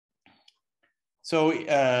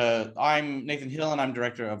I'm Nathan Hill, and I'm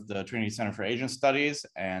director of the Trinity Center for Asian Studies,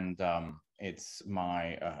 and it's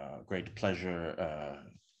my great pleasure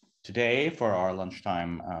today for our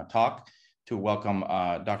lunchtime talk to welcome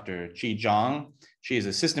Dr. Zhang. She is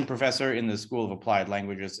assistant professor in the School of Applied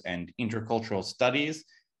Languages and Intercultural Studies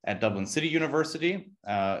at Dublin City University.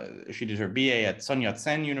 She did her BA at Sun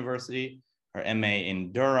Yat-sen University, her MA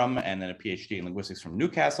in Durham, and then a PhD in linguistics from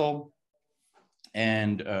Newcastle,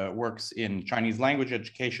 and works in Chinese language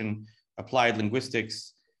education, applied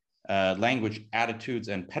linguistics, language attitudes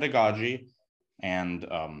and pedagogy, and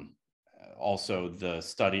also the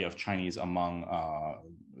study of Chinese among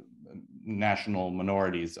national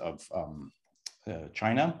minorities of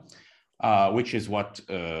China, which is what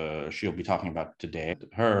she'll be talking about today.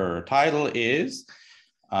 Her title is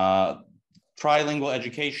Trilingual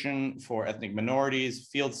Education for Ethnic Minorities,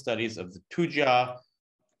 Field Studies of the Tujia,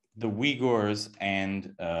 the Uyghurs,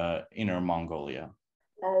 and Inner Mongolia.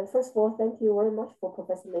 First of all, thank you very much for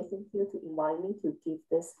Professor Nathan Hill to invite me to give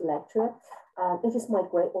this lecture. It is my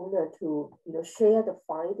great honor to share the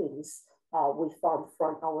findings we found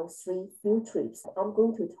from our 3 field trips. I'm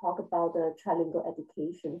going to talk about the trilingual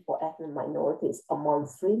education for ethnic minorities among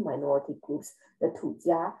 3 minority groups, the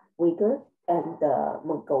Tujia, Uyghur, and the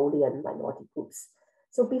Mongolian minority groups.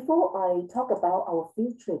 So before I talk about our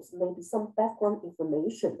field trips, maybe some background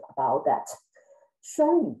information about that.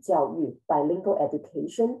 双语教育, bilingual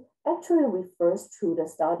education, actually refers to the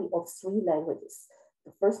study of 3 languages.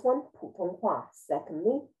 The first one, Putonghua.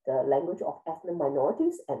 Secondly, the language of ethnic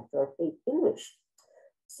minorities. And thirdly, English.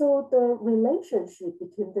 So the relationship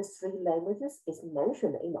between the 3 languages is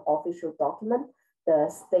mentioned in the official document, the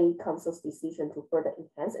State Council's decision to further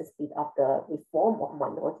enhance and speed up the reform of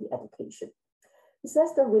minority education. It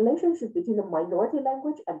says the relationship between the minority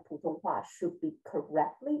language and Putonghua should be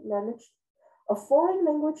correctly managed. A foreign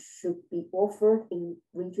language should be offered in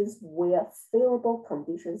regions where favorable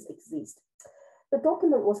conditions exist. The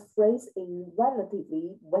document was phrased in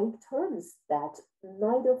relatively vague terms that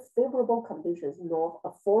neither favorable conditions nor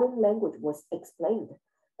a foreign language was explained,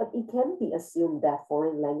 but it can be assumed that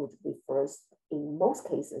foreign language refers in most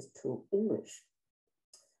cases to English.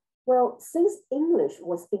 Well, since English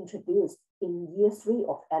was introduced in year 3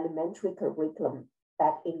 of elementary curriculum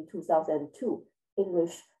back in 2002,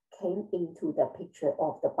 English came into the picture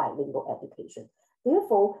of the bilingual education.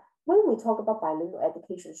 Therefore, when we talk about bilingual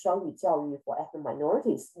education, 双语教育 for ethnic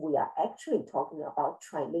minorities, we are actually talking about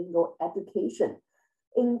trilingual education.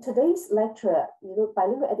 In today's lecture,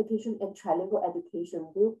 bilingual education and trilingual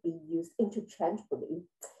education will be used interchangeably.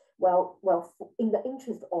 Well, in the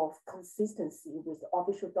interest of consistency with the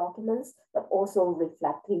official documents, but also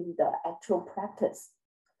reflecting the actual practice.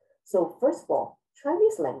 So first of all,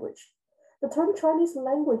 Chinese language. The term Chinese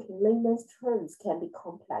language in layman's terms can be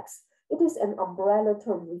complex. It is an umbrella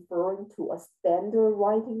term referring to a standard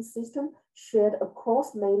writing system shared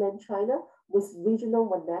across mainland China with regional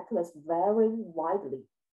vernaculars varying widely.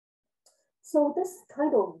 So this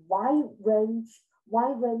kind of wide range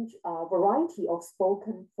variety of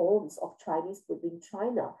spoken forms of Chinese within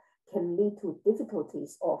China can lead to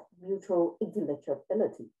difficulties of mutual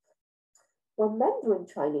intelligibility. Well, Mandarin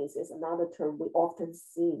Chinese is another term we often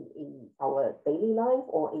see in our daily life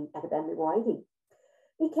or in academic writing.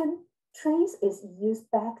 It can trace its use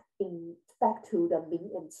back to the Ming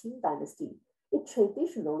and Qing dynasty. It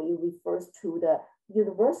traditionally refers to the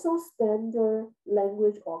universal standard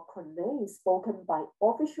language or Kunai spoken by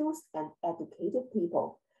officials and educated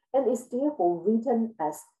people, and is therefore written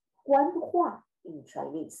as Guanhua in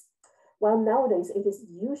Chinese. While nowadays it is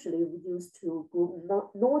usually used to group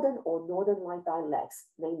northern or northern-like dialects,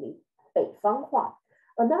 namely 北方话.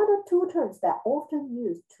 Another 2 terms that are often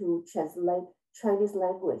used to translate Chinese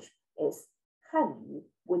language is Hanyu,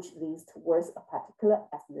 which leans towards a particular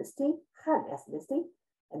ethnicity, Han ethnicity,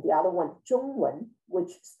 and the other one, 中文,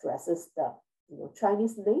 which stresses the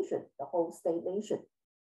Chinese nation, the whole state nation.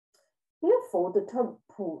 Therefore, the term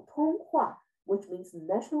普通话, which means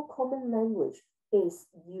national common language, is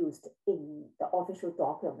used in the official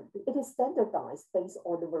document. It is standardized based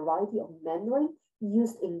on the variety of Mandarin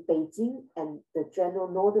used in Beijing and the general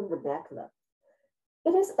northern vernacular.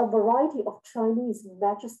 It is a variety of Chinese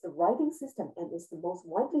matches the writing system and is the most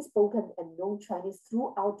widely spoken and known Chinese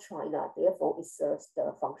throughout China. Therefore, it serves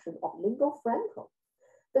the function of lingua franca.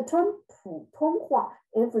 The term 普通话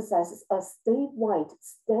emphasizes a statewide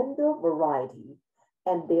standard variety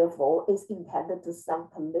and therefore is intended to sound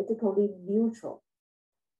politically neutral.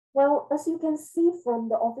 Well, as you can see from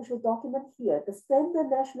the official document here, the standard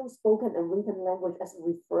national spoken and written language as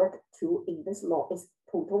referred to in this law is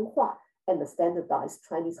普通话, and the standardized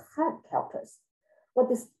Chinese Han characters. Well,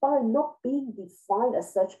 despite not being defined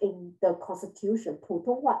as such in the constitution,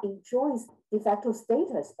 Putonghua enjoys de facto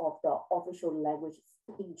status of the official language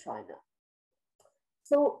in China.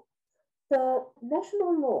 So the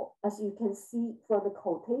national law, as you can see from the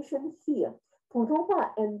quotation here,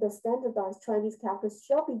 Putonghua and the standardized Chinese characters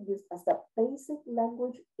shall be used as the basic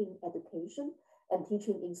language in education and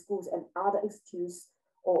teaching in schools and other institutes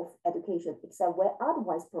of education, except where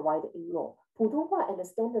otherwise provided in law. Putonghua and the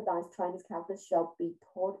standardized Chinese characters shall be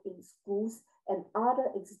taught in schools and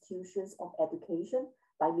other institutions of education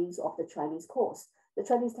by means of the Chinese course. The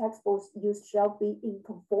Chinese textbooks used shall be in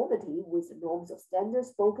conformity with the norms of standard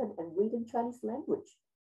spoken and written Chinese language.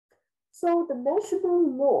 So the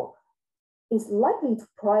national law is likely to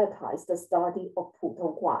prioritize the study of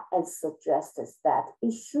Putonghua and suggests that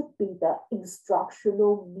it should be the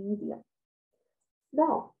instructional medium.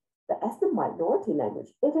 Now, the ethnic minority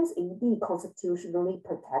language, it is indeed constitutionally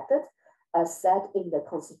protected. As said in the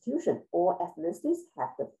constitution, all ethnicities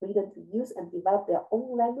have the freedom to use and develop their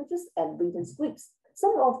own languages and written scripts.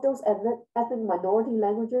 Some of those ethnic minority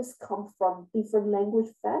languages come from different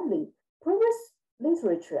language families. Previous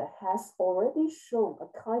literature has already shown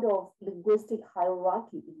a kind of linguistic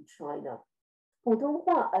hierarchy in China.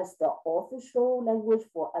 Putonghua, as the official language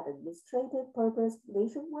for administrative purpose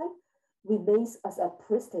nationwide, remains as a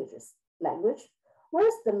prestigious language,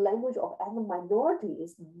 whereas the language of ethnic minority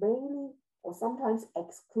is mainly or sometimes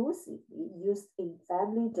exclusively used in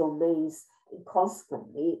family domains, and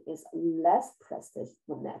consequently is less prestigious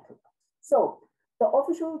vernacular. So the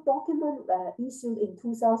official document issued in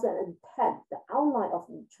 2010, the outline of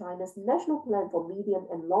China's national plan for medium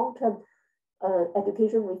and long-term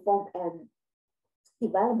education reform and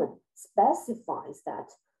development specifies that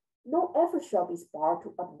no effort shall be spared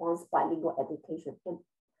to advance bilingual education and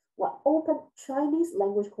open Chinese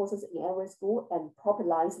language courses in every school and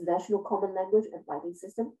popularize national common language and writing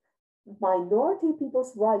system. Minority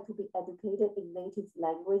people's right to be educated in native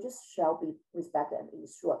languages shall be respected and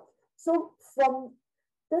ensured. So from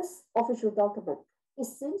this official document, it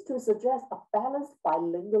seems to suggest a balanced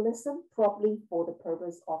bilingualism, probably for the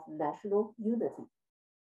purpose of national unity.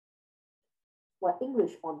 While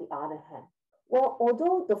English, on the other hand, well,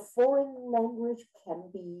 although the foreign language can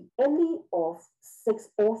be any of 6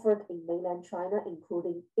 offered in mainland China,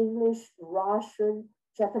 including English, Russian,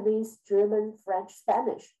 Japanese, German, French,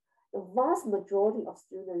 Spanish, the vast majority of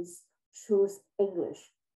students choose English.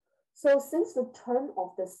 So since the turn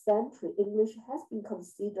of the century, English has been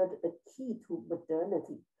considered the key to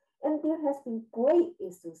modernity, and there has been great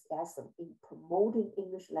enthusiasm in promoting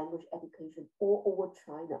English language education all over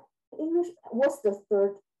China. English was the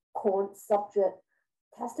third core subject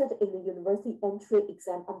tested in the university entry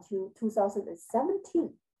exam until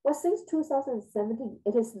 2017. But since 2017,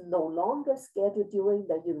 it is no longer scheduled during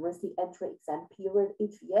the university entry exam period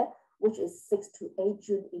each year, which is 6 to 8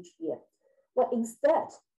 June each year. But instead,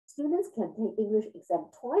 students can take English exam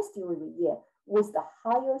twice during the year, with the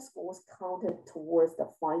higher scores counted towards the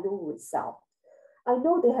final result. I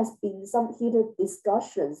know there has been some heated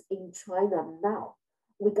discussions in China now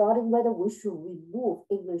regarding whether we should remove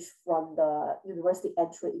English from the university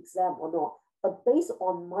entry exam or not. But based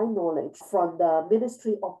on my knowledge from the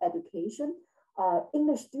Ministry of Education,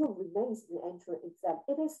 English still remains in the entry exam.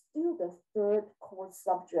 It is still the third core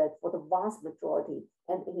subject for the vast majority,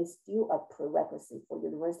 and it is still a prerequisite for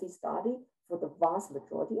university study for the vast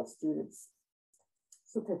majority of students.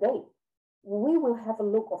 So today, we will have a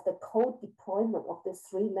look of the code deployment of these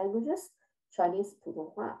 3 languages, Chinese,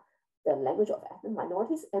 Putonghua, the language of ethnic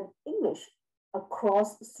minorities, and English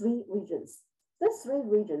across 3 regions. These 3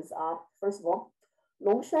 regions are, first of all,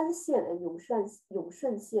 Longshan Xian and Yongshun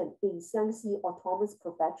Xian in Jiangxi Autonomous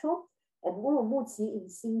Prefecture, and Urumqi in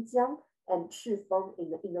Xinjiang, and Chifeng in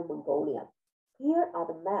the Inner Mongolia. Here are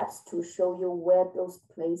the maps to show you where those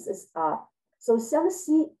places are. So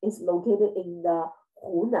Jiangxi is located in the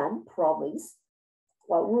Hunan province,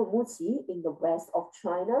 while Urumqi in the west of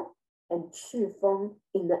China, and Chifeng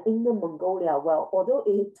in the Inner Mongolia. Well, although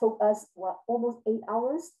it took us almost 8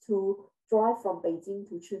 hours to drive from Beijing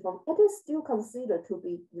to Chifeng, it is still considered to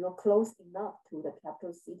be close enough to the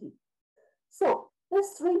capital city. So these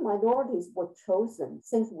 3 minorities were chosen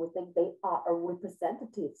since we think they are a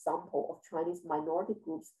representative sample of Chinese minority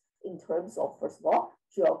groups in terms of, first of all,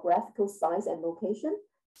 geographical size and location.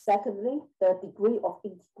 Secondly, the degree of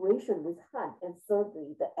integration with Han, and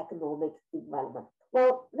thirdly, the economic development.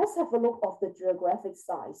 Well, let's have a look of the geographic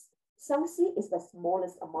size. Jiangxi is the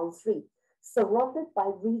smallest among 3, surrounded by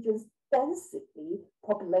regions densely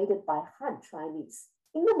populated by Han Chinese.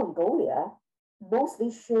 Inner Mongolia mostly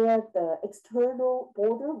share the external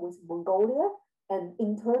border with Mongolia, an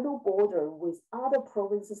internal border with other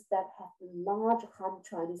provinces that have large Han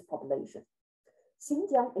Chinese population.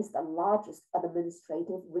 Xinjiang is the largest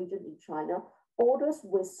administrative region in China, borders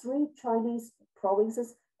with 3 Chinese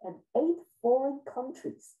provinces and 8 foreign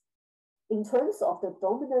countries. In terms of the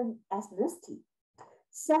dominant ethnicity,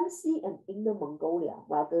 Xiangxi and Inner Mongolia,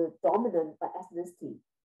 while the dominant ethnicity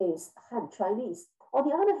is Han Chinese. On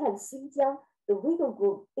the other hand, Xinjiang, the Uyghur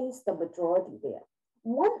group, is the majority there.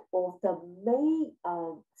 One of the main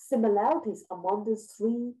similarities among these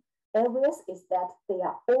 3 areas is that they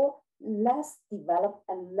are all less developed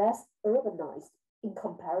and less urbanized in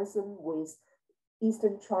comparison with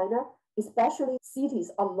Eastern China, especially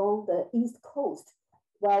cities along the East Coast.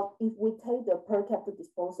 Well, if we take the per capita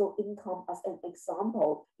disposal income as an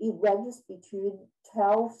example, it ranges between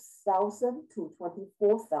 12,000 to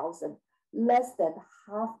 24,000, less than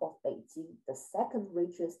half of Beijing, the second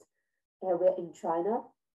richest area in China,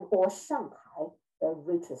 or Shanghai, the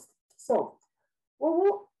richest. So we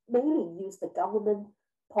will mainly use the government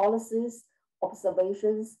policies,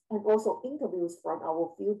 observations, and also interviews from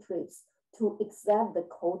our field trips to examine the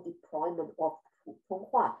co-deployment of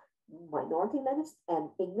Putonghua, minority language, and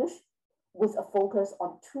English, with a focus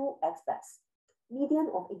on 2 aspects: medium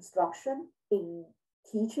of instruction in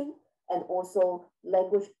teaching and also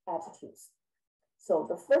language attitudes. So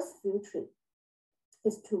the first field trip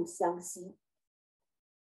is to Xiangxi.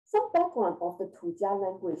 Some background of the Tujia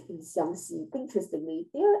language in Xiangxi. Interestingly,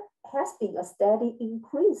 there has been a steady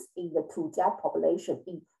increase in the Tujia population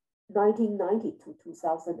in 1990 to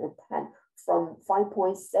 2010, from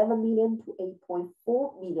 5.7 million to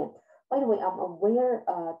 8.4 million. By the way, I'm aware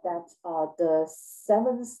that the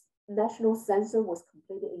 7th national census was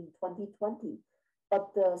completed in 2020,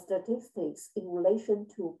 but the statistics in relation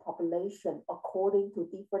to population according to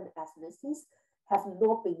different ethnicities have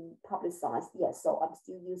not been publicized yet. So I'm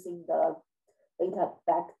still using the data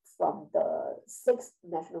back from the 6th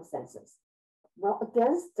national census. Well,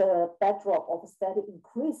 against the backdrop of a steady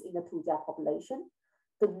increase in the Tujia population,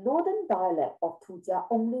 the northern dialect of Tujia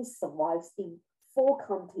only survives in 4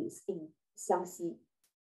 counties in Xiangxi: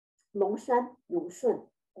 Longshan, Yongshun,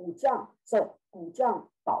 Guzhang,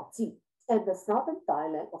 Baojing. And the southern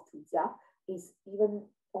dialect of Tujia is even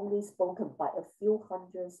only spoken by a few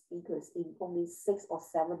hundred speakers in only 6 or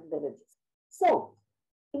 7 villages. So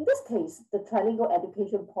in this case, the trilingual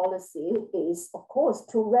education policy is, of course,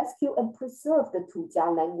 to rescue and preserve the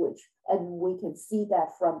Tujia language. And we can see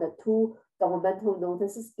that from the 2 governmental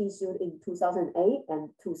notices issued in 2008 and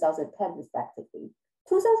 2010, respectively.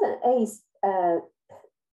 2008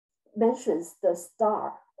 mentions the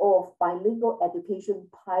start of bilingual education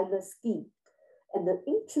pilot scheme. And the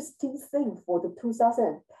interesting thing for the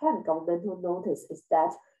 2010 governmental notice is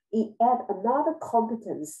that it adds another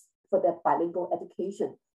competence for the bilingual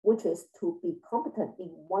education, which is to be competent in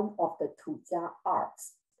one of the Tujia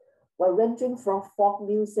arts, while ranging from folk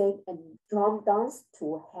music and drum dance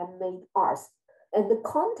to handmade arts. And the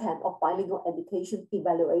content of bilingual education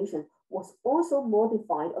evaluation was also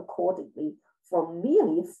modified accordingly, from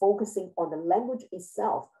merely focusing on the language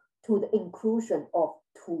itself to the inclusion of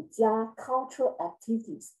Tujia cultural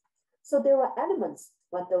activities. So there are elements,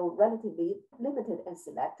 but though relatively limited and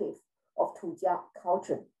selective, of Tujia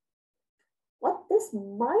culture. What this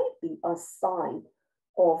might be a sign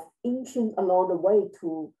of inching along the way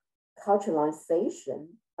to culturalization,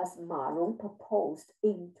 as Ma Rong proposed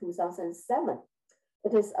in 2007.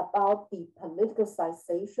 It is about the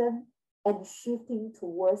politicization and shifting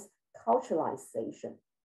towards culturalization.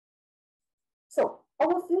 So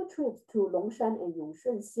our field trips to Longshan and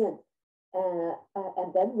Yongshun Xian,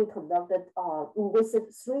 and then we conducted, we visited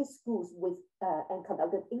 3 schools with, and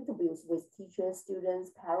conducted interviews with teachers,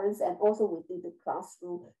 students, parents, and also we did the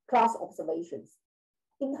class observations.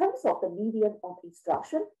 In terms of the medium of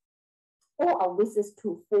instruction, all our visits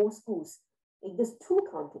to 4 schools in these 2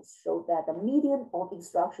 counties show that the medium of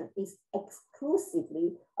instruction is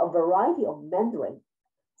exclusively a variety of Mandarin,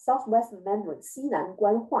 Southwest Mandarin, Xinan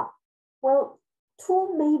Guanhua. Well,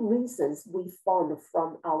 2 main reasons we found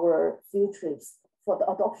from our field trips for the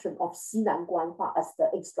adoption of Xinan Guanhua as the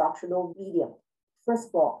instructional medium. First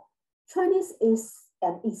of all, Chinese is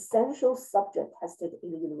an essential subject tested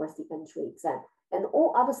in the university entry exam, and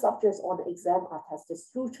all other subjects on the exam are tested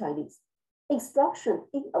through Chinese. Instruction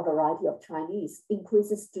in a variety of Chinese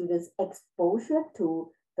increases students' exposure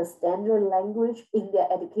to the standard language in their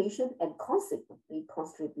education and consequently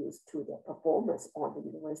contributes to their performance on the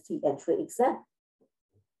university entry exam.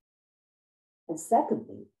 And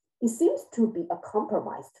secondly, it seems to be a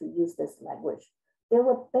compromise to use this language. There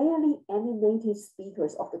were barely any native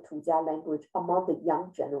speakers of the Tujia language among the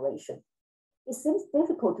young generation. it seems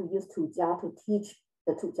difficult to use Tujia to teach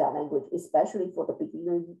the Tujia language, especially for the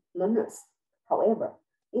beginner learners. However,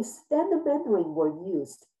 if standard Mandarin were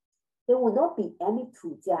used, there would not be any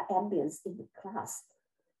Tujia ambience in the class,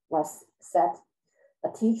 was said a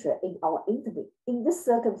teacher in our interview. In these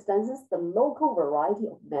circumstances, the local variety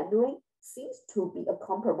of Mandarin seems to be a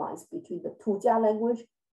compromise between the Tujia language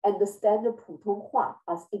and the standard Putonghua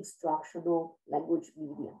as instructional language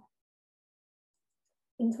medium.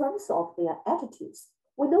 In terms of their attitudes,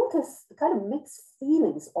 we notice kind of mixed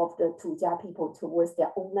feelings of the Tujia people towards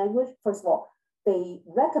their own language. First of all, they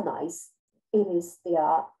recognize it is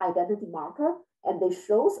their identity marker, and they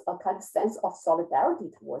show a kind of sense of solidarity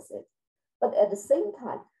towards it. But at the same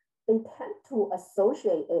time, they tend to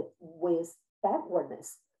associate it with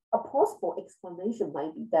backwardness. A possible explanation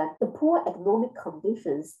might be that the poor economic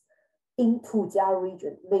conditions in Tujia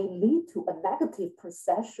region may lead to a negative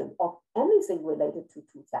perception of anything related to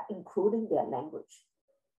Tujia, including their language.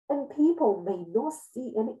 And people may not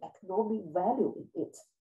see any economic value in it.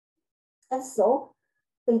 And so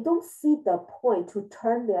they don't see the point to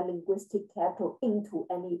turn their linguistic capital into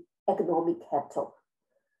any economic capital.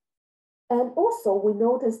 And also we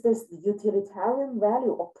notice this utilitarian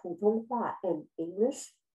value of Putonghua and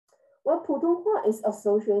English. Well, Putonghua is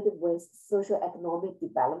associated with socio-economic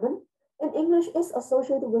development, and English is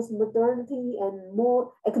associated with modernity and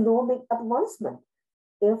more economic advancement.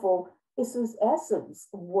 Therefore, its essence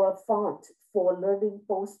were found for learning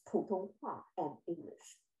both Putonghua and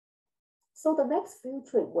English. So the next field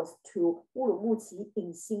trip was to Urumqi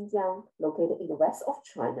in Xinjiang, located in the west of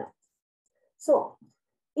China. So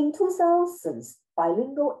in 2000s,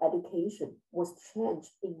 bilingual education was changed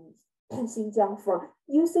in Xinjiang from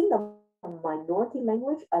using the minority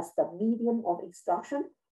language as the medium of instruction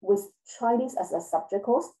with Chinese as a subject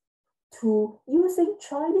host to using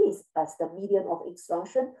Chinese as the medium of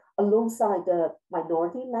instruction alongside the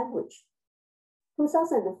minority language.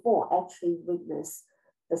 2004 actually witnessed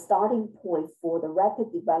the starting point for the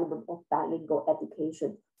rapid development of bilingual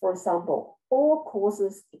education. For example, all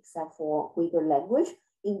courses except for Uyghur language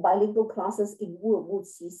in bilingual classes in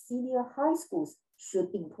Urumqi senior high schools should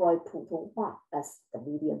employ Putonghua as the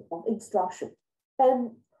medium of instruction.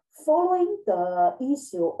 And following the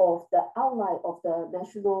issue of the outline of the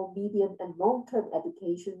national medium and long-term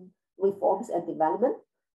education reforms and development,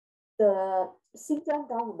 the Xinjiang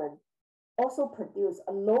government also produced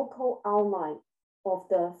a local outline of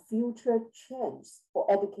the future change for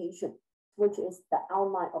education, which is the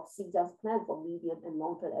outline of Xinjiang's plan for medium and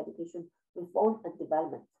long-term education reform and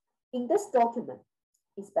development. In this document,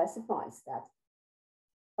 it specifies that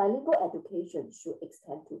bilingual education should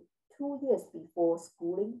extend to 2 years before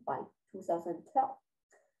schooling by 2012.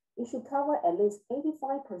 It should cover at least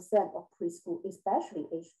 85% of preschool, especially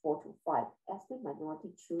age 4 to 5, ethnic minority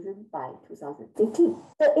children by 2015.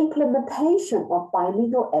 The implementation of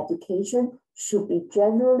bilingual education should be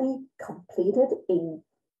generally completed in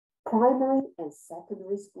primary and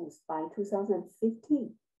secondary schools by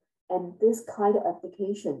 2015. And this kind of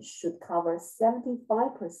application should cover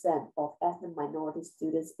 75% of ethnic minority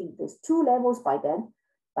students in these two levels by then.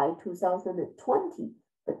 By 2020,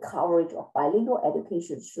 the coverage of bilingual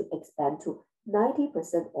education should expand to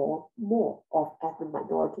 90% or more of ethnic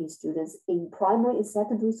minority students in primary and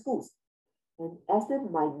secondary schools. And ethnic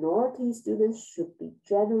minority students should be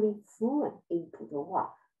generally fluent in Putonghua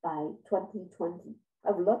by 2020.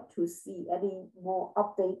 I would love to see any more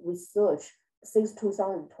update research since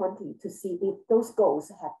 2020 to see if those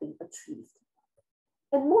goals have been achieved.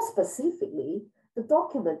 And more specifically, the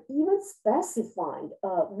document even specified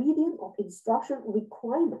a medium of instruction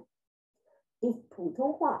requirement. If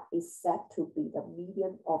Putonghua is said to be the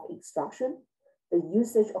medium of instruction, the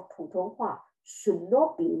usage of Putonghua should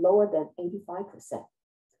not be lower than 85%.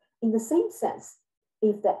 In the same sense,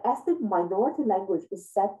 if the ethnic minority language is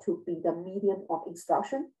said to be the medium of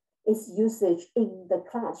instruction, its usage in the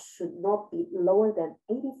class should not be lower than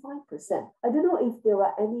 85%. I don't know if there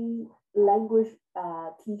are any language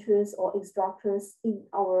teachers or instructors in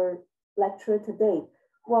our lecture today.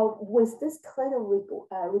 Well, with this kind of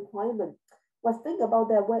requirement, well, think about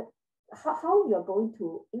that. How you're going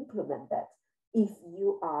to implement that if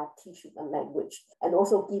you are teaching a language and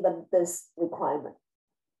also given this requirement.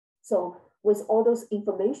 So with all those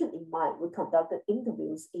information in mind, we conducted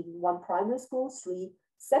interviews in 1 primary school, 3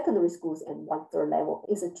 secondary schools, and 1 third-level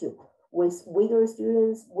institute with Uyghur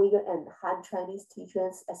students, Uyghur and Han Chinese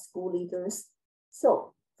teachers as school leaders.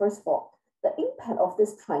 So first of all, the impact of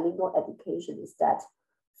this trilingual education is that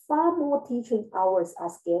far more teaching hours are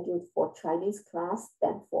scheduled for Chinese class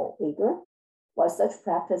than for Uyghur. While such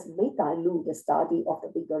practice may dilute the study of the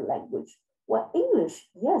Uyghur language, Well, English,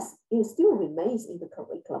 yes, it still remains in the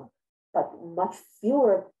curriculum, but much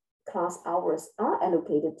fewer class hours are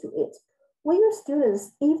allocated to it. Uyghur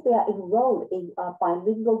students, if they are enrolled in a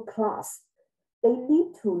bilingual class, they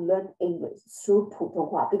need to learn English through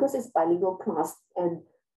Putonghua because it's bilingual class and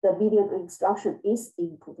the medium of instruction is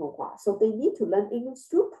in Putonghua. So they need to learn English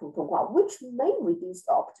through Putonghua, which may reduce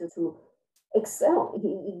the opportunity to excel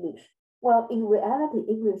in English. Well, in reality,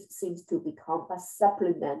 English seems to become a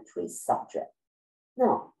supplementary subject.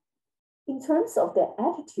 Now, in terms of their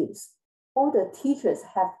attitudes, all the teachers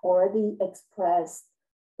have already expressed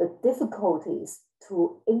the difficulties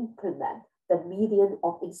to implement the medium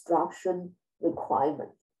of instruction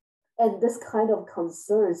requirement. And this kind of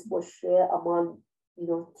concerns was shared among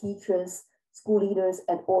teachers, school leaders,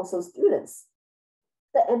 and also students.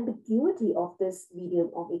 The ambiguity of this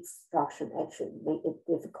medium of instruction actually made it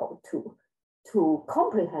difficult to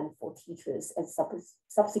comprehend for teachers and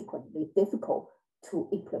subsequently difficult to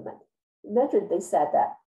implement. Imagine they said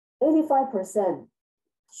that 85%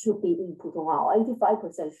 should be in Putonghua, or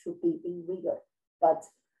 85% should be in Uyghur. But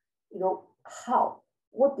how?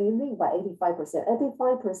 What do you mean by 85%?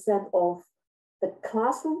 85% of the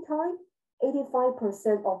classroom time,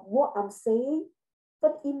 85% of what I'm saying.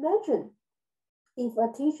 But imagine if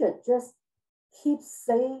a teacher just keeps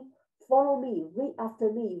saying, follow me, read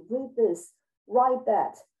after me, read this, write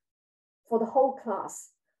that for the whole class.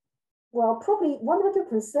 Well, probably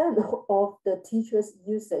 100% of the teacher's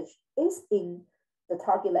usage is in the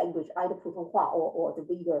target language, either Putonghua or the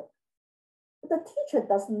Uyghur. The teacher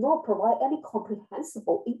does not provide any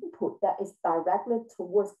comprehensible input that is directed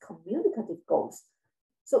towards communicative goals.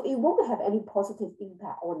 So it won't have any positive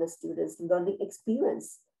impact on the students' learning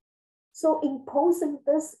experience. So imposing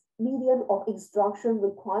this medium of instruction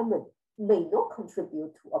requirement may not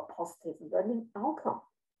contribute to a positive learning outcome.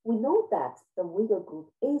 We know that the Uyghur group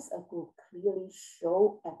is a group clearly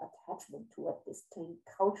show an attachment to a distinct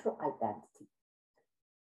cultural identity.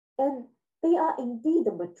 And they are indeed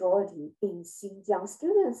the majority in Xinjiang.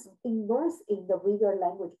 Students immersed in the Uyghur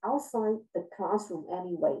language outside the classroom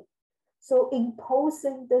anyway. So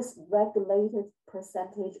imposing this regulated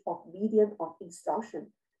percentage of medium of instruction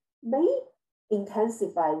may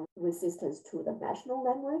intensify resistance to the national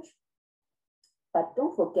language. But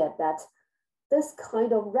don't forget that this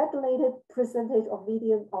kind of regulated percentage of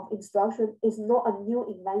medium of instruction is not a new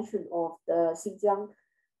invention of the Xinjiang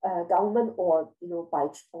government or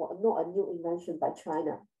not a new invention by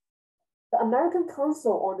China. The American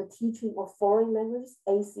Council on the Teaching of Foreign Languages,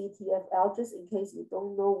 ACTFL, just in case you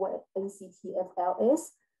don't know what ACTFL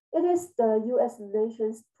is, it is the US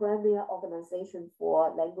nation's premier organization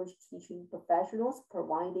for language teaching professionals,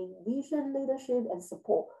 providing vision, leadership, and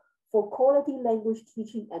support for quality language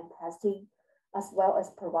teaching and testing, as well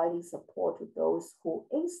as providing support to those who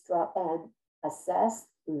instruct and assess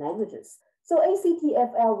languages. So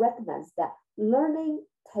ACTFL recommends that learning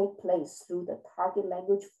take place through the target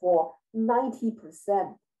language for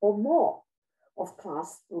 90% or more of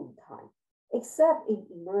classroom time, except in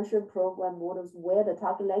immersion program models where the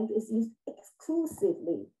target language is used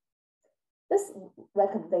exclusively. This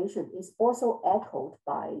recommendation is also echoed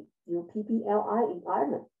by PPLI in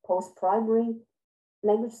Ireland. Post-primary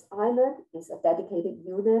Language Ireland is a dedicated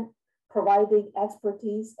unit providing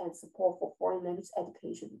expertise and support for foreign language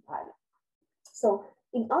education in Ireland. So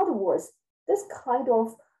in other words, this kind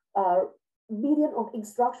of medium of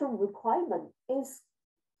instruction requirement is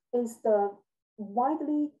the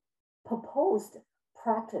widely proposed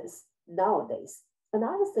practice nowadays.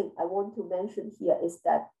 Another thing I want to mention here is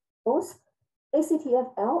that both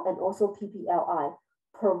ACTFL and also PPLI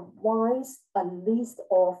provides a list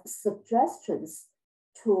of suggestions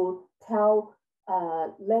to tell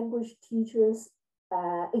language teachers,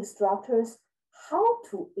 instructors, how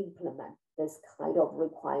to implement this kind of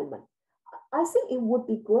requirement. I think it would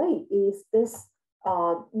be great if this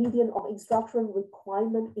medium of instruction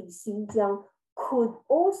requirement in Xinjiang could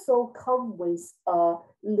also come with a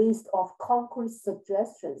list of concrete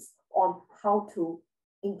suggestions on how to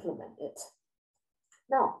implement it.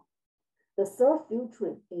 Now, the third field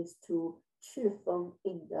trip is to Chifeng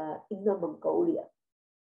in the Inner Mongolia.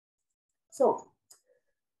 So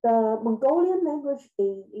the Mongolian language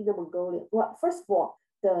in Inner Mongolia, well, first of all,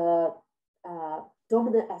 the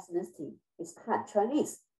dominant ethnicity is Han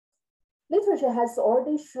Chinese. Literature has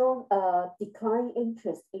already shown a declining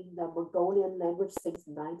interest in the Mongolian language since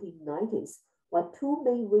the 1990s, where two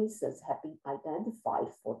main reasons have been identified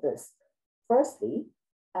for this. Firstly,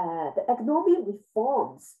 the economic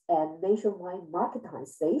reforms and nationwide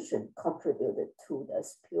marketization contributed to the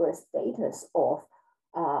superior status of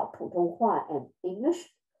Putonghua and English,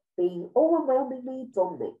 being overwhelmingly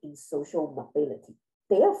dominant in social mobility.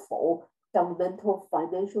 Therefore, governmental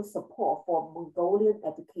financial support for Mongolian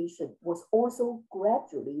education was also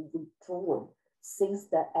gradually withdrawn since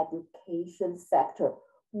the education sector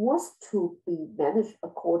was to be managed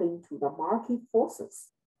according to the market forces.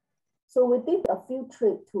 So we did a field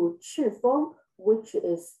trip to Chifeng, which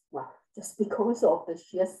is, well, just because of the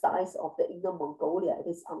sheer size of the Inner Mongolia, it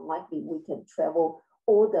is unlikely we can travel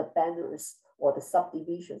all the banners or the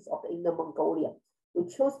subdivisions of the Inner Mongolia. We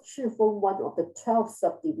chose Chifeng, one of the 12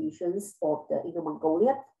 subdivisions of the Inner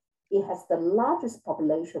Mongolia. It has the largest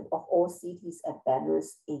population of all cities and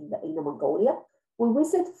banners in the Inner Mongolia. We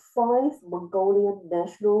visited 5 Mongolian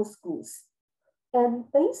national schools. And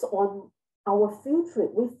based on our field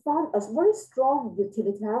trip, we found a very strong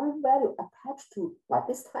utilitarian value attached to, by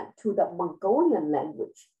this time, to the Mongolian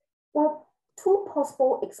language. Well, 2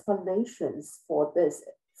 possible explanations for this.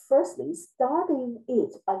 Firstly, studying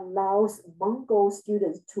it allows Mongol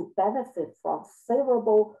students to benefit from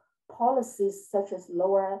favorable policies such as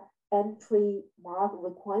lower entry mark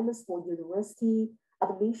requirements for university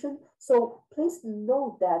admission. So please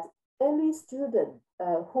note that any student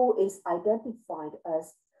who is identified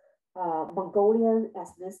as Mongolian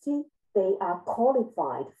ethnicity, they are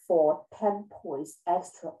qualified for 10 points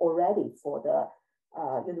extra already for the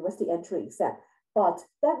university entry exam. But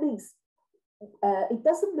that means it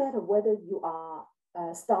doesn't matter whether you are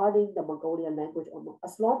studying the Mongolian language or not,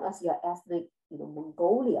 as long as you are ethnic,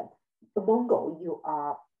 Mongolian, the Mongol, you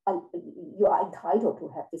are entitled to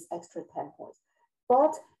have this extra 10 points.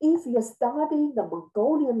 But if you're studying the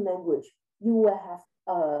Mongolian language, you will have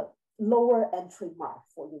a lower entry mark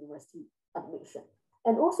for university admission.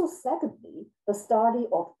 And also, secondly, the study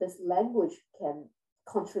of this language can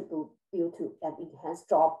contribute to an enhanced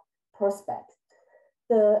job prospect.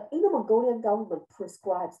 The Inner Mongolian government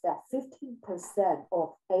prescribes that 15%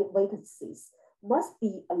 of vacancies must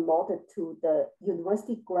be allotted to the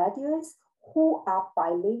university graduates who are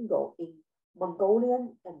bilingual in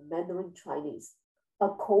Mongolian and Mandarin Chinese, a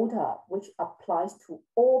quota which applies to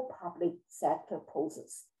all public sector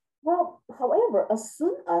posts. Well, however, as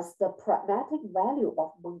soon as the pragmatic value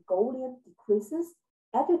of Mongolian decreases,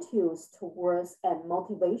 attitudes towards and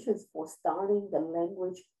motivations for studying the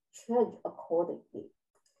language change accordingly.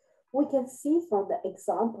 We can see from the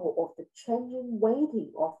example of the changing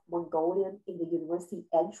weighting of Mongolian in the university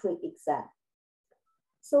entry exam.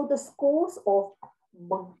 So the scores of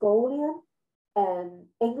Mongolian and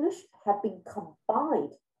English have been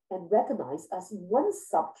combined and recognized as one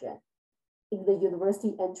subject in the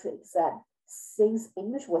university entry exam since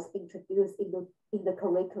English was introduced in the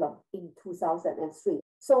curriculum in 2003.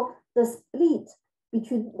 So the split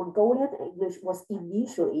between Mongolian and English was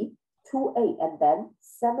initially 2-8 and then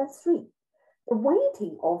 7-3. The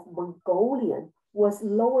weighting of Mongolian was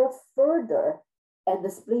lowered further and the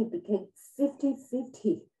split became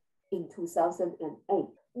 50-50 in 2008.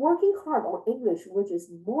 Working hard on English, which is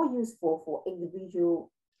more useful for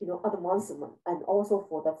individual advancement and also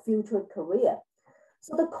for the future career.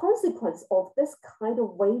 So the consequence of this kind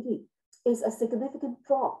of weighting is a significant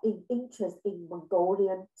drop in interest in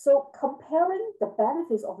Mongolian. So comparing the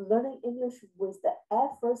benefits of learning English with the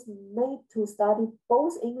efforts made to study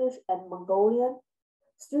both English and Mongolian,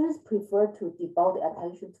 students prefer to devote their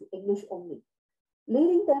attention to English only,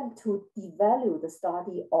 leading them to devalue the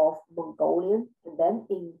study of Mongolian. And then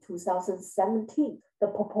in 2017, the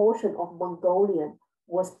proportion of Mongolian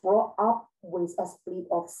was brought up with a split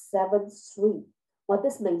of 7-3. While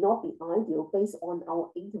this may not be ideal based on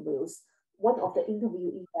our interviews, one of the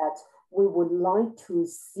interviews is that we would like to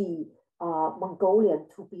see Mongolian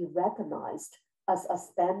to be recognized as a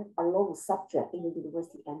standalone subject in the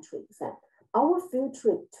university entry exam. Our field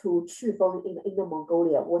trip to Chifeng in Inner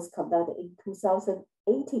Mongolia was conducted in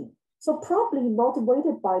 2018. So probably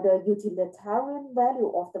motivated by the utilitarian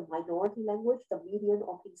value of the minority language, the median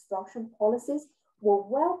of instruction policies were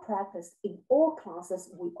well practiced in all classes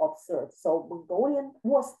we observed. So Mongolian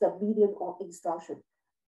was the median of instruction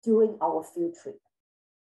during our field trip.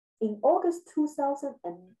 In August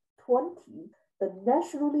 2020, the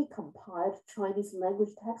nationally compiled Chinese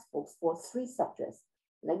language textbooks for 3 subjects,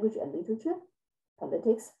 language and literature,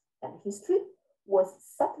 politics, and history, was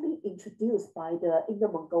subtly introduced by the Inner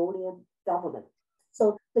Mongolian government.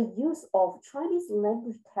 So the use of Chinese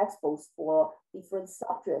language textbooks for different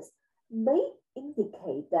subjects may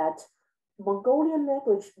indicate that Mongolian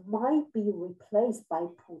language might be replaced by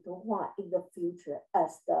Putonghua in the future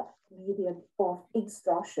as the medium of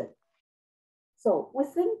instruction. So we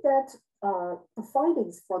think that the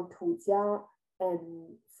findings from Tujia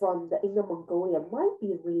and from the Inner Mongolia might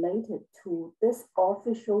be related to this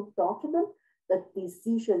official document, the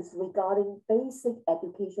decisions regarding basic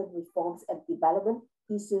education reforms and development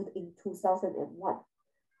issued in 2001.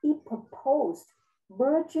 It proposed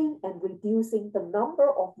merging and reducing the number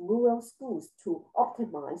of rural schools to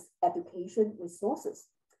optimize education resources.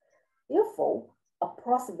 Therefore,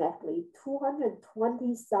 approximately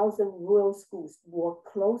 220,000 rural schools were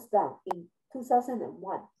closed down in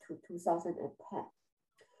 2001 to 2010,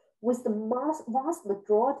 with the vast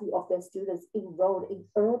majority of their students enrolled in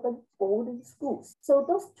urban boarding schools. So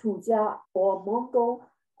those Tujia or Mongol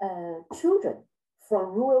children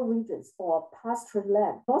from rural regions or pastoral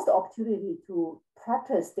land lost the opportunity to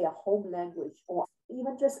practice their home language or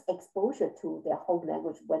even just exposure to their home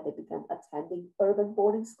language when they began attending urban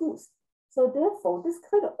boarding schools. So therefore, this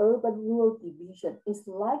kind of urban-rural division is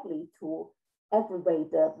likely to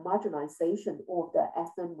aggravate the marginalization of the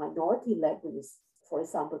ethnic minority languages, for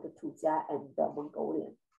example, the Tujia and the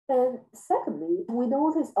Mongolian. And secondly, we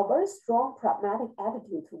notice a very strong pragmatic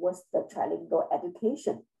attitude towards the trilingual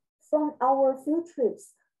education. From our field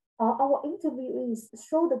trips, our interviewees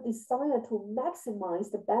show the desire to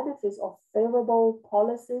maximize the benefits of favorable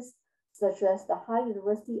policies such as the high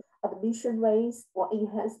university admission rates or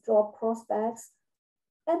enhanced job prospects.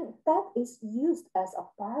 And that is used as a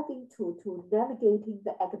bargaining tool to navigating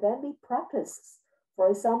the academic practices. For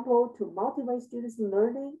example, to motivate students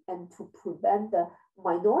learning and to prevent the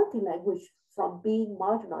minority language from being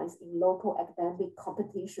marginalized in local academic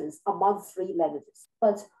competitions among three languages.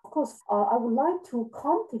 But of course, I would like to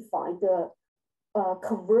quantify the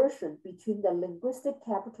conversion between the linguistic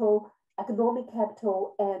capital, economic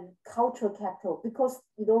capital, and cultural capital, because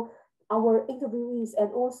our interviewees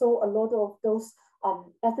and also a lot of those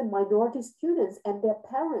ethnic minority students and their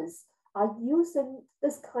parents are using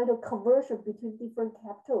this kind of conversion between different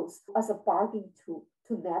capitals as a bargain to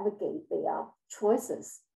navigate their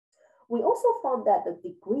choices. We also found that the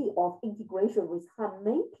degree of integration with Han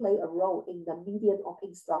may play a role in the median of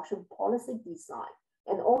instruction policy design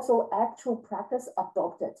and also actual practice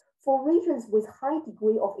adopted. For regions with high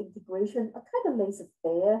degree of integration, a kind of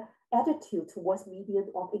laissez-faire attitude towards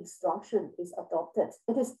median of instruction is adopted.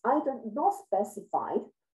 It is either not specified,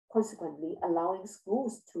 consequently allowing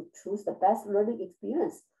schools to choose the best learning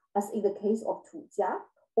experience, as in the case of Tujia,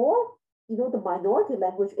 or the minority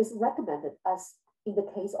language is recommended, as in the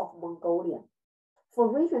case of Mongolian. For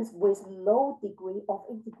regions with low degree of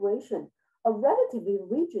integration, a relatively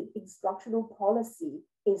rigid instructional policy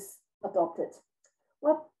is adopted.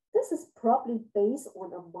 Well, this is probably based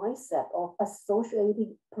on a mindset of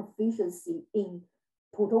associating proficiency in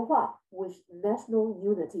Putonghua with national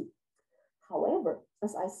unity. However,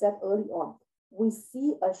 as I said early on, we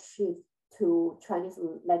see a shift to Chinese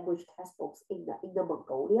language textbooks in the Inner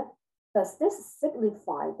Mongolia. Does this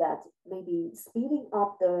signify that maybe speeding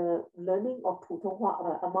up the learning of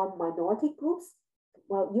Putonghua among minority groups?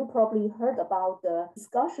 Well, you probably heard about the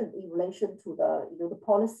discussion in relation to the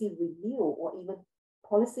policy renewal or even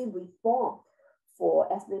policy reform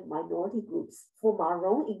for ethnic minority groups. For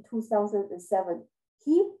Maron in 2007,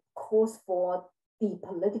 he calls for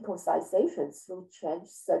depoliticalization through change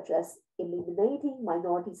such as eliminating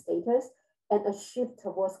minority status and a shift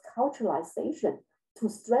towards culturalization to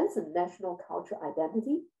strengthen national cultural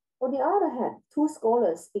identity. On the other hand, two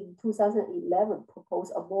scholars in 2011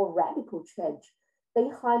 proposed a more radical change. They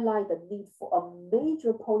highlight the need for a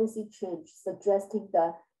major policy change, suggesting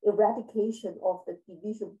the eradication of the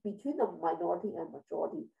division between the minority and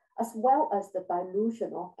majority, as well as the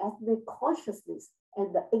dilution of ethnic consciousness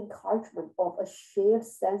and the encouragement of a shared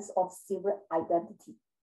sense of civil identity.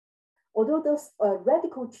 Although this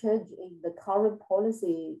radical change in the current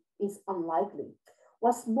policy is unlikely,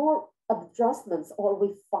 what's more, adjustments or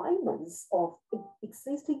refinements of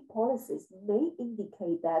existing policies may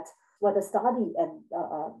indicate that the study and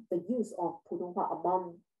the use of Putonghua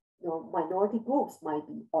among minority groups might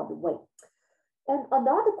be on the way. And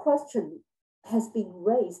another question has been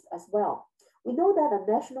raised as well. We know that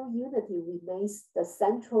a national unity remains the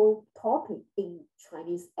central topic in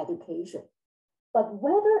Chinese education, but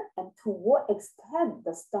whether and to what extent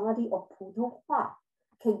the study of Putonghua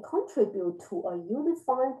can contribute to a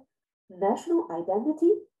unified national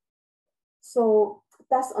identity. So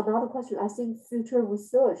that's another question I think future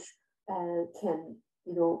research can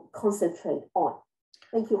concentrate on.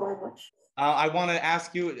 Thank you very much. I want to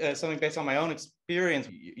ask you something based on my own experience.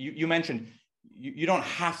 You mentioned you don't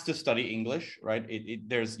have to study English, right?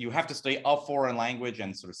 You have to study a foreign language,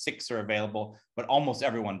 and sort of 6 are available, but almost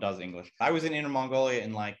everyone does English. I was in Inner Mongolia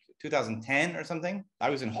in like 2010 or something. I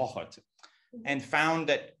was in Hohhot and found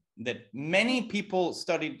that many people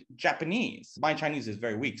studied Japanese. My Chinese is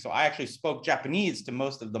very weak, so I actually spoke Japanese to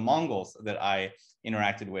most of the Mongols that I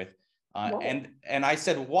interacted with. And I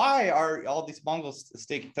said, why are all these Mongols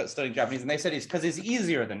studying Japanese? And they said it's because it's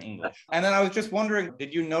easier than English. And then I was just wondering,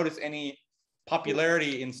 did you notice any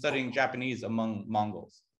popularity in studying Japanese among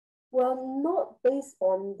Mongols? Well, not based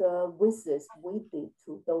on the visits we did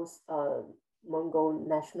to those Mongol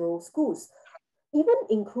national schools, even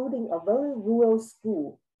including a very rural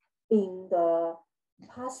school in the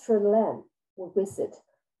pasture land we visit.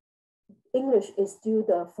 English is still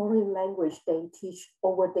the foreign language they teach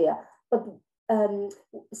over there. But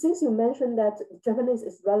since you mentioned that Japanese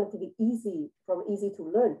is relatively easy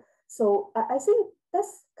to learn, so I think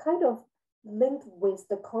that's kind of linked with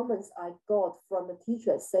the comments I got from the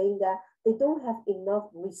teachers saying that they don't have enough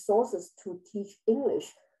resources to teach English.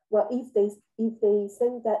 Well, if they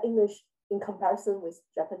think that English in comparison with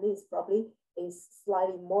Japanese probably is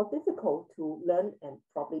slightly more difficult to learn and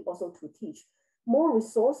probably also to teach, more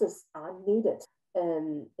resources are needed.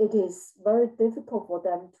 And it is very difficult for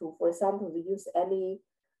them to, for example, to use any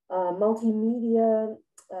multimedia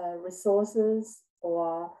resources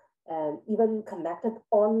or even connected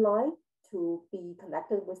online to be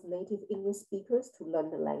connected with native English speakers to learn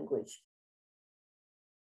the language.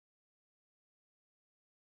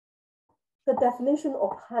 The definition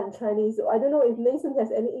of Han Chinese, I don't know if Nathan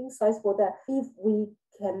has any insights for that. If we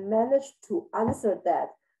can manage to answer that,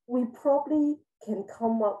 we probably can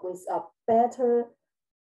come up with a better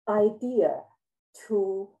idea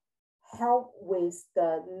to help with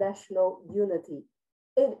the national unity.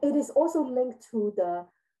 It is also linked to the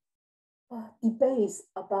debates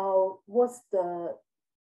about what's the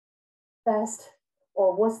best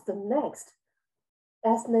or what's the next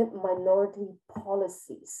ethnic minority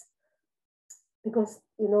policies. Because,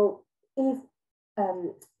 you know, if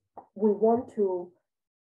we want to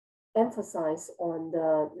emphasize on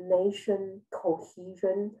the nation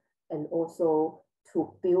cohesion and also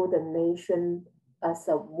to build a nation as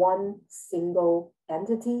a one single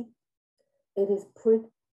entity, it is pretty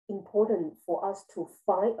important for us to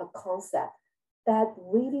find a concept that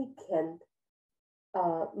really can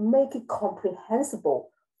make it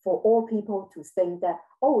comprehensible for all people to think that,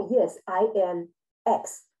 oh yes, I am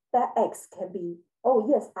X. That X can be, oh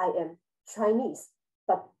yes, I am Chinese.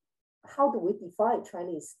 But how do we define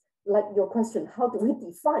Chinese? Like your question, how do we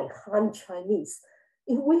define Han Chinese?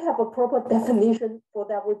 If we have a proper definition for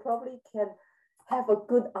that, we probably can have a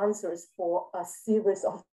good answers for a series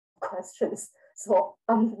of questions. So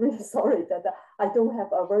I'm really sorry that I don't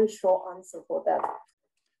have a very short answer for that.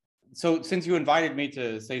 So since you invited me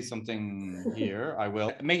to say something here, I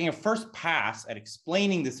will. Making a first pass at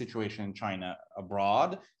explaining the situation in China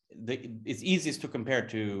abroad, it's easiest to compare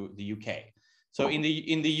to the UK. So in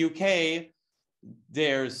the UK,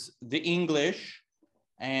 there's the English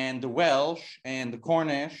and the Welsh and the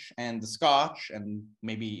Cornish and the Scotch and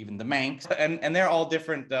maybe even the Manx, and they're all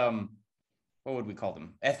different. What would we call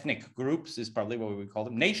them? Ethnic groups is probably what we would call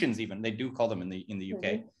them. Nations, even they do call them in the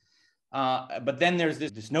UK. Mm-hmm. But then there's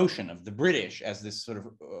this notion of the British as this sort of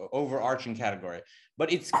overarching category.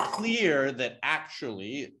 But it's clear that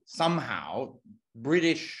actually somehow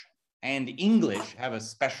British and English have a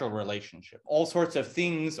special relationship. All sorts of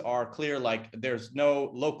things are clear, like there's a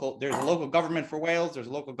local government for Wales, there's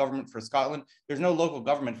a local government for Scotland, there's no local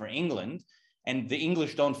government for England. And the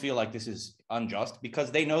English don't feel like this is unjust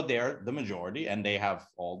because they know they're the majority and they have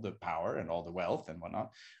all the power and all the wealth and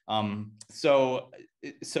whatnot. So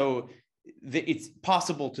it's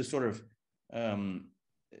possible to sort of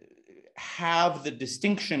have the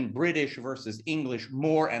distinction British versus English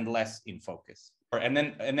more and less in focus. And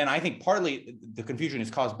then I think partly the confusion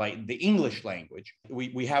is caused by the English language.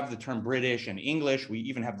 We have the term British and English. We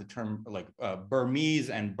even have the term like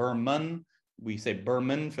Burmese and Burman. We say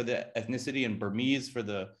Burman for the ethnicity and Burmese for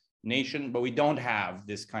the nation, but we don't have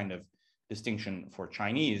this kind of distinction for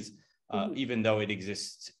Chinese, even though it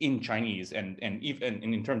exists in Chinese. And even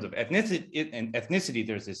in terms of ethnicity,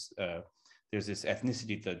 there's this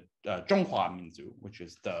ethnicity, the Zhonghua Minzu, which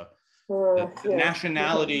is the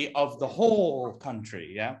nationality of the whole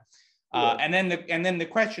country. Yeah. And then the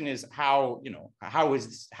question is how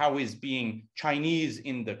is being Chinese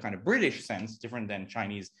in the kind of British sense different than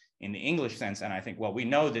Chinese in the English sense? And I think, well, we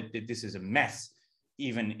know that this is a mess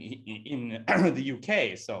even in the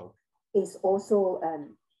UK. So it's also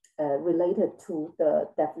related to the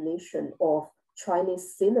definition of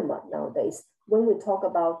Chinese cinema nowadays. When we talk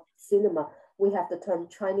about cinema, we have the term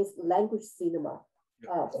Chinese language cinema.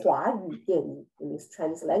 华语电影 means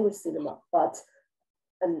Chinese language cinema, but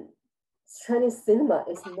Chinese cinema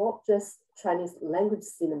is not just Chinese language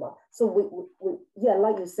cinema. So we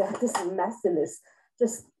like you said, this messiness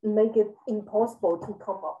just make it impossible to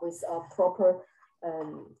come up with a proper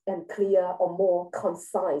and clear or more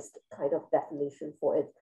concise kind of definition for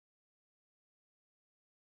it.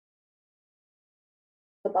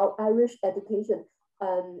 About Irish education,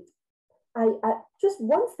 I just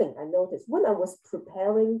one thing I noticed when I was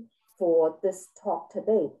preparing for this talk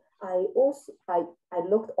today, I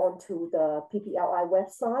looked onto the PPLI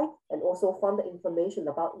website and also found the information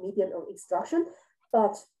about medium of instruction.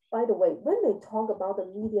 But by the way, when they talk about the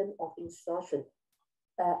medium of instruction,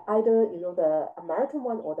 either the American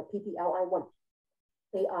one or the PPLI one,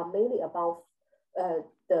 they are mainly about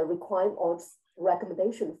the requirement or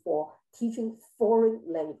recommendation for teaching foreign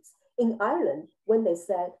language. In Ireland, when they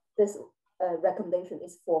said this recommendation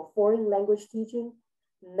is for foreign language teaching,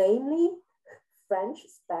 namely French,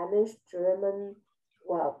 Spanish, German,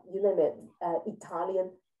 well, you name it,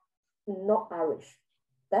 Italian, not Irish,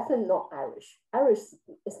 definitely not Irish. Irish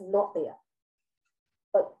is not there.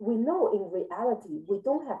 But we know in reality, we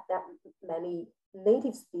don't have that many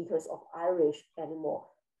native speakers of Irish anymore.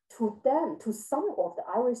 To them, to some of the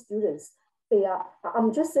Irish students,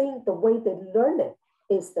 I'm just saying the way they learn it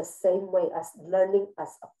is the same way as learning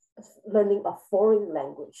a foreign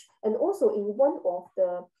language. And also in one of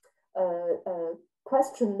the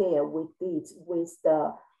questionnaire we did with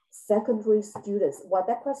the secondary students, well,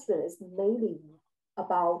 that question is mainly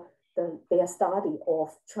about their study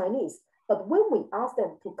of Chinese. But when we ask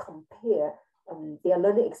them to compare their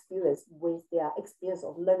learning experience with their experience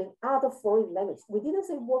of learning other foreign languages, we didn't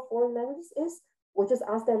say what foreign languages is. We just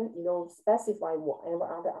ask them, specify whatever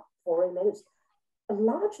other foreign language. A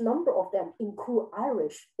large number of them include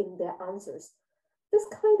Irish in their answers. This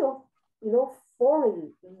kind of,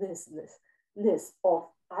 foreignness of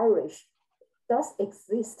Irish does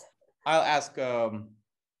exist. I'll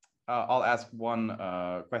ask one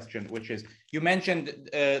question, which is, you mentioned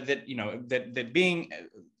that that being,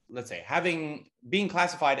 let's say, being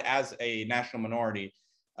classified as a national minority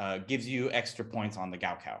gives you extra points on the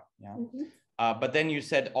Gaokao. Yeah. Mm-hmm. But then you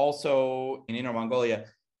said also in Inner Mongolia,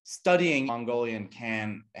 studying Mongolian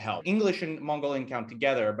can help. English and Mongolian count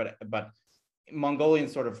together, but Mongolian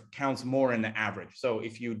sort of counts more in the average. So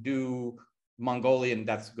if you do Mongolian,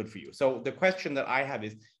 that's good for you. So the question that I have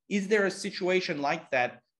is there a situation like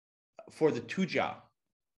that for the Tujia?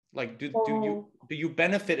 Like, do you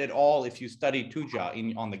benefit at all if you study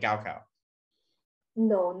Tujia on the Gaokao?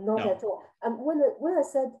 No, not at all. When I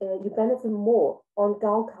said you benefit more on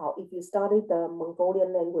Gaokao if you study the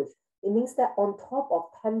Mongolian language, it means that on top of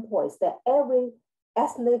 10 points that every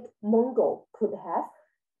ethnic Mongol could have,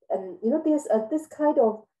 and there's this kind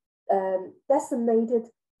of designated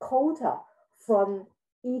quota from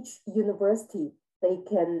each university they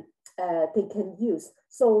can use.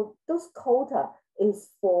 So those quota is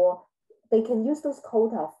for, they can use those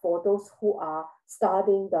quota for those who are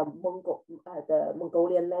studying the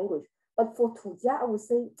Mongolian language. But for Tujia, I would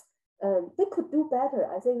say they could do better.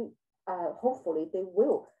 I think hopefully they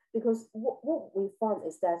will, because what we found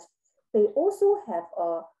is that they also have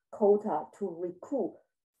a quota to recruit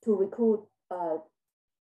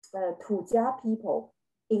Tujia people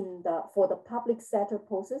for the public sector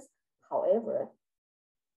posts. However,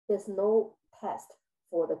 there's no test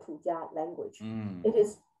for the Tujia language. It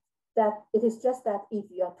is just that if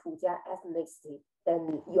you are Tujia ethnicity,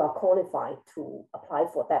 then you are qualified to apply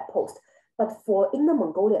for that post. But for Inner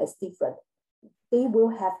Mongolia, it's different. They will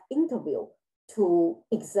have interview to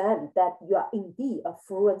examine that you are indeed a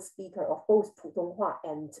fluent speaker of both Putonghua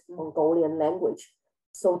and Mongolian language,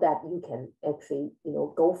 so that you can actually,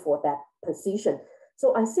 go for that position.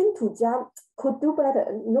 So I think Tujia could do better.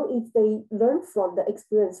 If they learn from the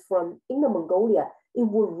experience from Inner Mongolia, it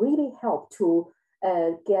would really help to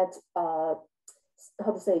get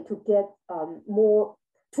more,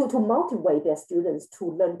 to motivate their students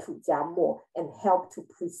to learn Tujia more and help to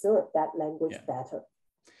preserve that language better.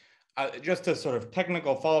 Just a sort of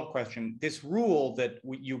technical follow-up question. This rule that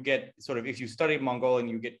you get sort of, if you study Mongolian,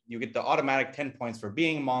 you get the automatic 10 points for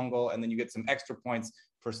being Mongol, and then you get some extra points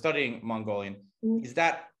for studying Mongolian. Mm-hmm. Is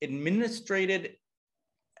that administrated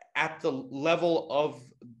at the level of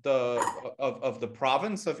the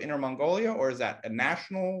province of Inner Mongolia, or is that a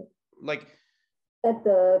national, like? At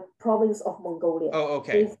the province of Mongolia. Oh,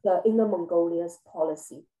 okay. It's the Inner Mongolia's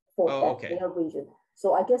policy for their region.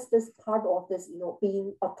 So I guess this part of this,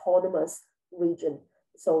 being autonomous region.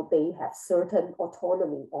 So they have certain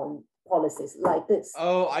autonomy on policies like this.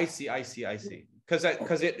 Oh, I see.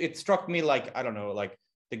 Because it struck me like, I don't know, like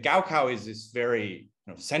the Gaokao is this very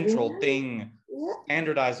central thing,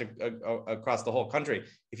 standardized across the whole country.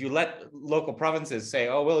 If you let local provinces say,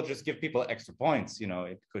 oh, we'll just give people extra points,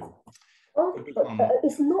 it could.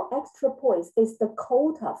 It's not extra points. It's the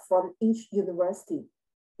quota from each university.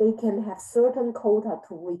 they can have certain quota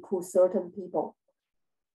to recruit certain people.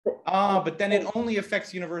 But then it only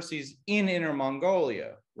affects universities in Inner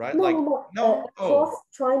Mongolia, right? No, across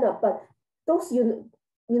China, but those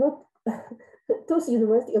those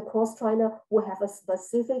universities across China will have a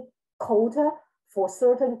specific quota for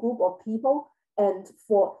certain group of people, and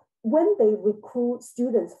for when they recruit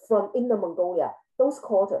students from Inner Mongolia, those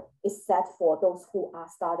quota is set for those who are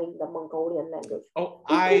studying the Mongolian language. Oh,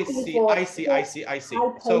 I see.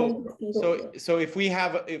 So if we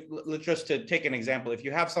have, let's just to take an example, if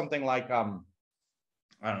you have something like I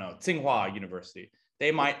don't know, Tsinghua University,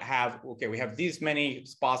 they might have, okay, we have these many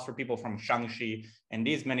spots for people from Shaanxi and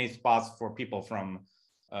these many spots for people from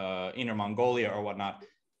Inner Mongolia or whatnot.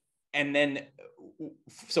 And then,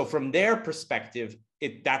 so from their perspective,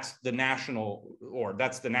 that's the national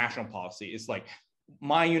policy. It's like,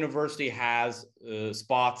 my university has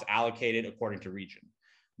spots allocated according to region.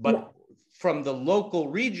 But from the local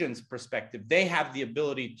region's perspective, they have the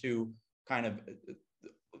ability to kind of,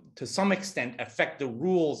 to some extent, affect the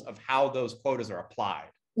rules of how those quotas are applied.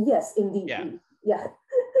 Yes, indeed. Yeah.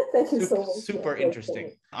 Thank you so much. Super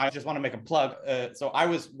interesting. I just want to make a plug. So I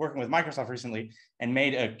was working with Microsoft recently and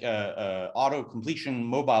made a auto completion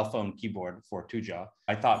mobile phone keyboard for Tujia.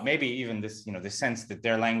 I thought maybe even this, the sense that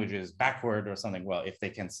their language is backward or something. Well, if they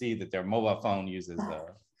can see that their mobile phone uses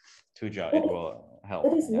Tujia, it will help.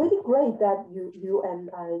 It is really great that you and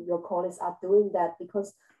your colleagues are doing that,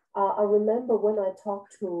 because I remember when I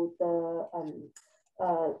talked to the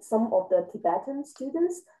some of the Tibetan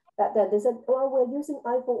students, that they said, well, we're using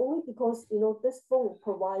iPhone only because this phone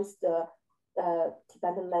provides the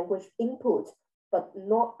Tibetan language input, but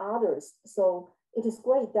not others. So it is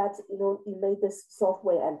great that you made this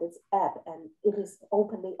software and this app, and it is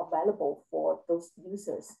openly available for those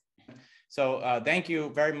users. So thank you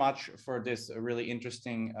very much for this really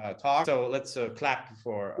interesting talk. So let's clap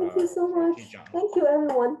for. Thank you so much. Thank you,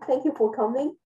 everyone. Thank you for coming.